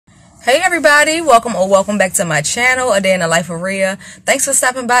Hey everybody, welcome back to my channel, A Day in the Life of Rhea. Thanks for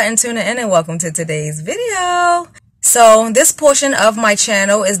stopping by and tuning in, and welcome to today's video. So this portion of my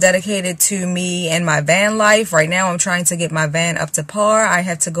channel is dedicated to me and my van life. Right now I'm trying to get my van up to par. I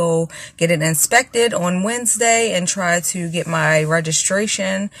have to go get it inspected on Wednesday and try to get my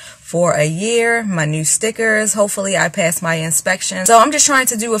registration for a year, my new stickers. Hopefully I pass my inspection. So I'm just trying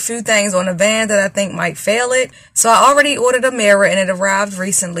to do a few things on the van that I think might fail it. So I already ordered a mirror and it arrived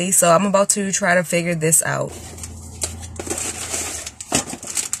recently. So I'm about to try to figure this out.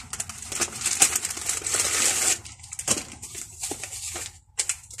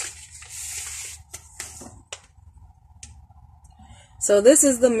 So this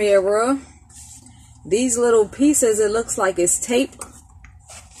is the mirror. These little pieces, it looks like it's tape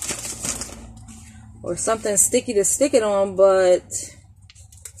or something sticky to stick it on, but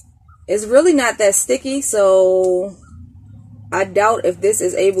it's really not that sticky. So I doubt if this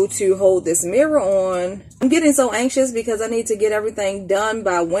is able to hold this mirror on. I'm getting so anxious because I need to get everything done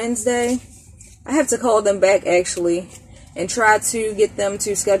by Wednesday. I have to call them back actually and try to get them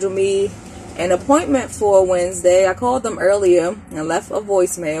to schedule me an appointment for Wednesday. I called them earlier and left a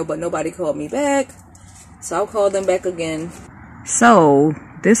voicemail, but nobody called me back. So I'll call them back again. So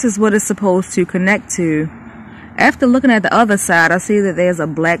this is what it's supposed to connect to. After looking at the other side, I see that there's a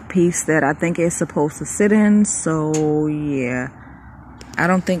black piece that I think it's supposed to sit in. So yeah, I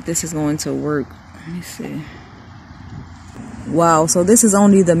don't think this is going to work. Let me see. Wow, so this is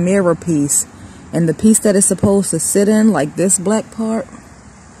only the mirror piece, and the piece that it's supposed to sit in, like this black part,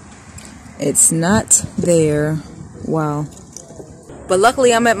 it's not there. Wow. But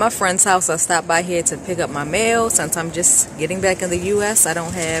luckily I'm at my friend's house. I stopped by here to pick up my mail. Since I'm just getting back in the US, I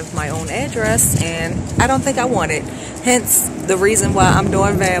don't have my own address and I don't think I want it. Hence the reason why I'm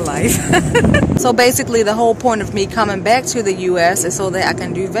doing van life. So basically the whole point of me coming back to the US is so that I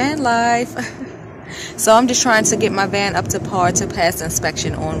can do van life. So I'm just trying to get my van up to par to pass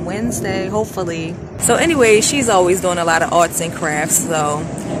inspection on Wednesday, hopefully. So anyway, she's always doing a lot of arts and crafts, so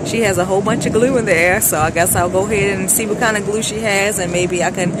she has a whole bunch of glue in there. So I guess I'll go ahead and see what kind of glue she has, and maybe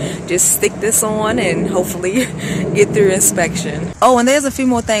I can just stick this on and hopefully get through inspection. Oh, and there's a few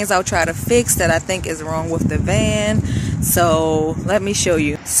more things I'll try to fix that I think is wrong with the van. So let me show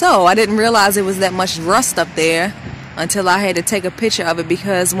you. So I didn't realize it was that much rust up there until I had to take a picture of it,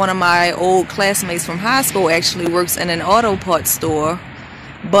 because one of my old classmates from high school actually works in an auto parts store,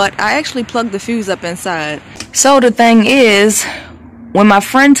 but I actually plugged the fuse up inside. So the thing is, when my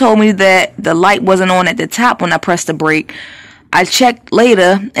friend told me that the light wasn't on at the top when I pressed the brake, I checked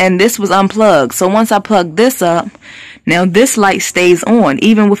later and this was unplugged. So once I plugged this up, now this light stays on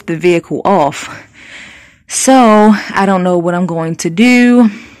even with the vehicle off. So I don't know what I'm going to do.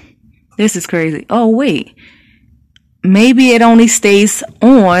 This is crazy. Oh wait, maybe it only stays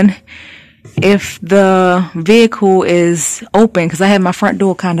on if the vehicle is open, because I have my front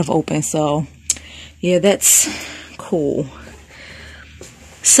door kind of open. So yeah, that's cool.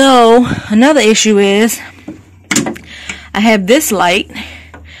 So another issue is I have this light.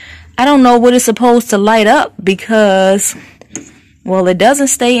 I don't know what it's supposed to light up because, well, it doesn't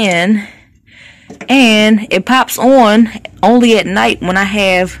stay in and it pops on only at night when I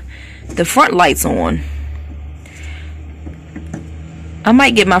have the front lights on. I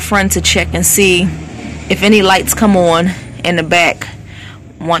might get my friend to check and see if any lights come on in the back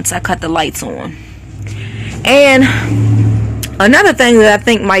once I cut the lights on. And another thing that I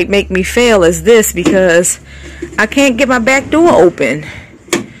think might make me fail is this, because I can't get my back door open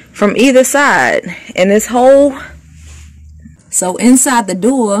from either side. And this hole, so inside the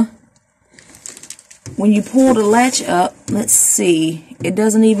door, when you pull the latch up, let's see, it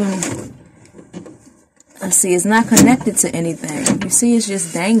doesn't even, let's see, it's not connected to anything. You see, it's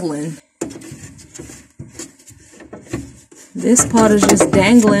just dangling. This part is just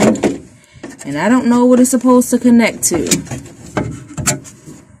dangling, and I don't know what it's supposed to connect to.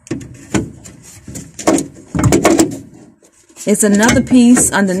 It's another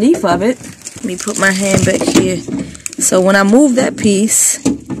piece underneath of it. Let me put my hand back here. So when I move that piece,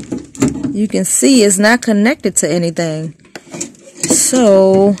 you can see it's not connected to anything.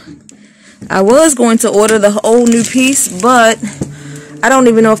 So I was going to order the whole new piece, but I don't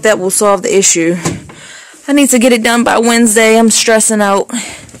even know if that will solve the issue. I need to get it done by Wednesday. I'm stressing out.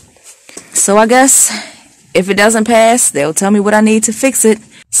 So I guess if it doesn't pass, they'll tell me what I need to fix it.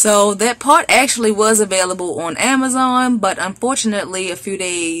 So that part actually was available on Amazon, but unfortunately a few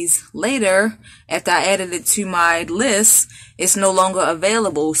days later, after I added it to my list, it's no longer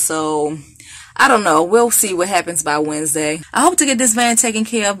available. So I don't know. We'll see what happens by Wednesday. I hope to get this van taken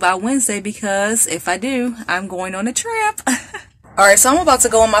care of by Wednesday, because if I do, I'm going on a trip. Alright, so I'm about to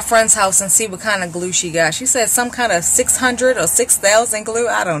go in my friend's house and see what kind of glue she got. She said some kind of 600 or 6,000 glue.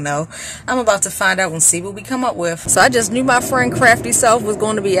 I don't know. I'm about to find out and see what we come up with. So I just knew my friend Crafty Self was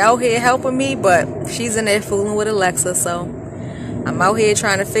going to be out here helping me, but she's in there fooling with Alexa, so I'm out here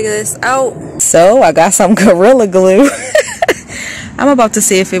trying to figure this out. So I got some Gorilla Glue. I'm about to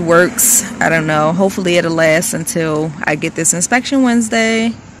see if it works. I don't know. Hopefully it'll last until I get this inspection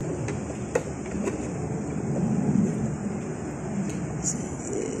Wednesday.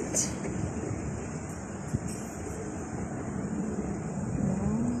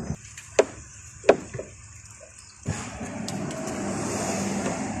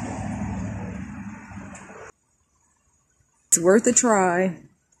 It's worth a try.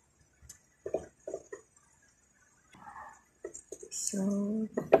 So,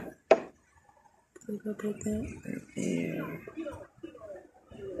 put that right there.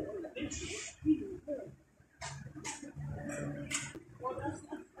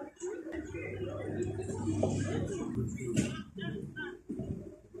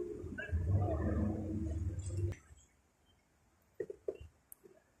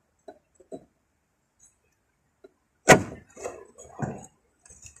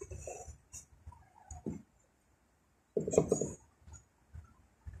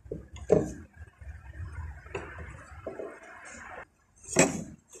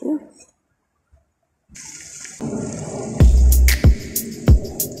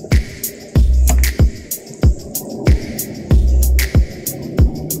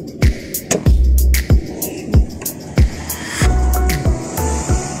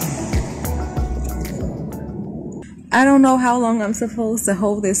 I don't know how long I'm supposed to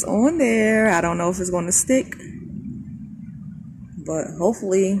hold this on there. I don't know if it's going to stick, but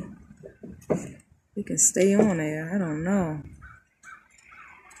hopefully it can stay on there. I don't know.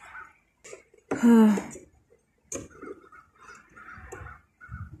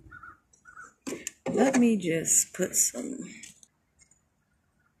 Let me just put some.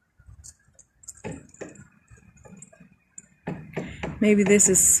 Maybe this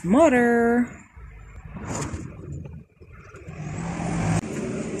is smarter.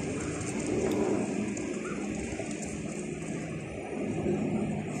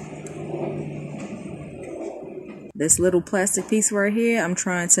 This little plastic piece right here, I'm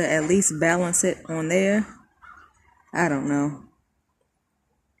trying to at least balance it on there. I don't know.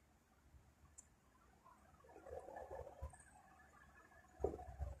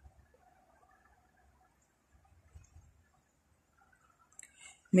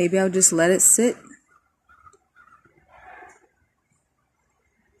 Maybe I'll just let it sit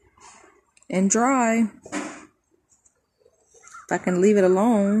and dry. If I can leave it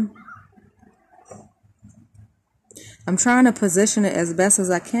alone. I'm trying to position it as best as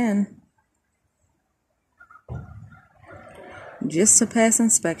I can, just to pass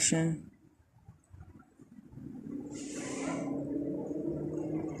inspection.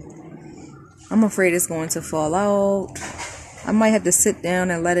 I'm afraid it's going to fall out. I might have to sit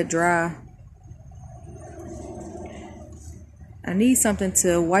down and let it dry. I need something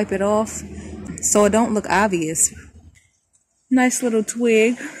to wipe it off so it don't look obvious. Nice little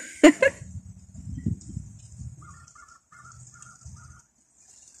twig.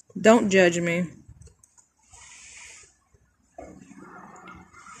 Don't judge me.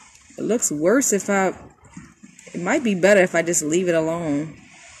 It looks worse if it might be better if I just leave it alone.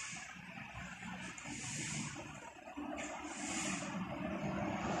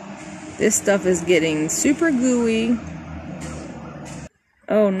 This stuff is getting super gooey.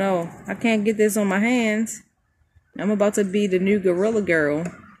 Oh no, I can't get this on my hands. I'm about to be the new Gorilla Girl.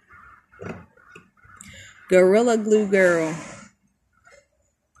 Gorilla Glue Girl.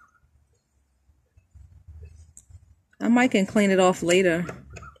 I might can clean it off later.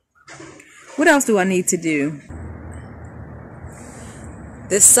 What else do I need to do?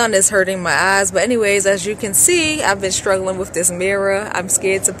 This sun is hurting my eyes, but anyways, as you can see, I've been struggling with this mirror. I'm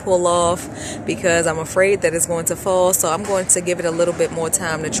scared to pull off because I'm afraid that it's going to fall, so I'm going to give it a little bit more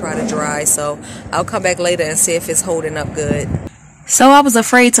time to try to dry. So I'll come back later and see if it's holding up good. So I was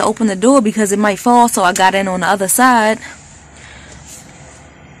afraid to open the door because it might fall, so I got in on the other side.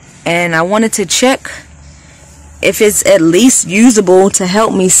 And I wanted to check if it's at least usable to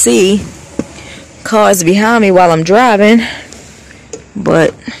help me see cars behind me while I'm driving.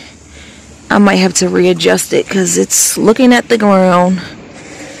 But I might have to readjust it because it's looking at the ground.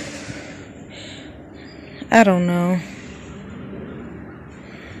 I don't know.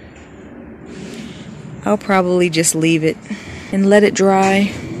 I'll probably just leave it and let it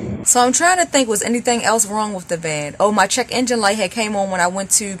dry. So I'm trying to think, was anything else wrong with the van? Oh, my check engine light had came on when I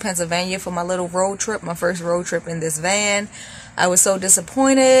went to Pennsylvania for my little road trip, my first road trip in this van. I was so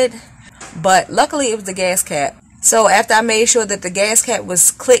disappointed, but luckily it was the gas cap. So after I made sure that the gas cap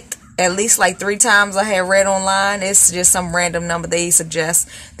was clicked at least like 3 times, I had read online, it's just some random number they suggest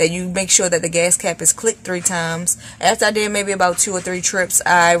that you make sure that the gas cap is clicked 3 times. After I did maybe about 2 or 3 trips,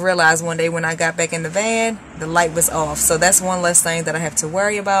 I realized one day when I got back in the van, the light was off. So that's one less thing that I have to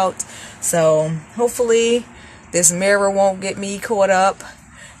worry about. So hopefully this mirror won't get me caught up.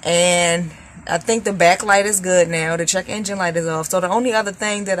 And I think the back light is good now. The check engine light is off. So the only other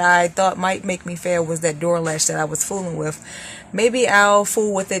thing that I thought might make me fail was that door latch that I was fooling with. Maybe I'll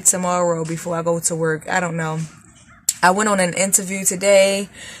fool with it tomorrow before I go to work. I don't know. I went on an interview today.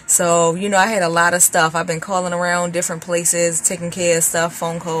 So, you know, I had a lot of stuff. I've been calling around different places, taking care of stuff,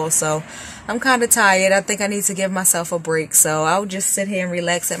 phone calls. So I'm kind of tired. I think I need to give myself a break. So I'll just sit here and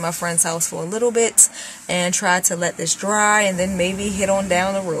relax at my friend's house for a little bit and try to let this dry and then maybe hit on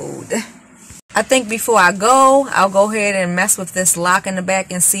down the road. I think before I go, I'll go ahead and mess with this lock in the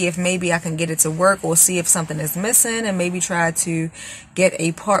back and see if maybe I can get it to work, or see if something is missing and maybe try to get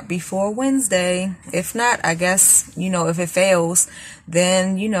a part before Wednesday. If not, I guess, you know, if it fails,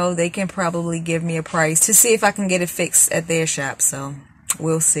 then, you know, they can probably give me a price to see if I can get it fixed at their shop. So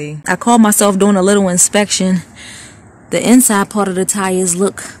we'll see. I called myself doing a little inspection. The inside part of the tires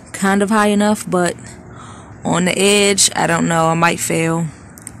look kind of high enough, but on the edge, I don't know, I might fail.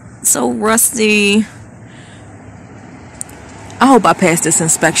 So rusty. I hope I pass this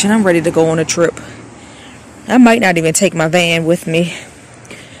inspection. I'm ready to go on a trip. I might not even take my van with me,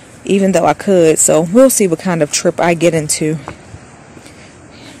 even though I could. So we'll see what kind of trip I get into.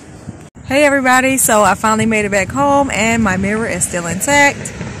 Hey everybody, so I finally made it back home and my mirror is still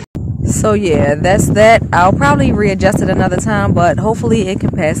intact. So yeah, that's that. I'll probably readjust it another time, but hopefully it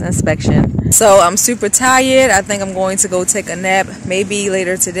can pass inspection. So I'm super tired. I think I'm going to go take a nap, maybe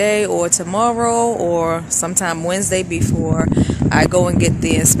later today or tomorrow or sometime Wednesday before I go and get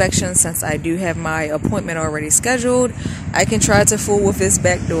the inspection. Since I do have my appointment already scheduled, I can try to fool with this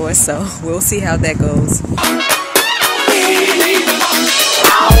back door, so we'll see how that goes.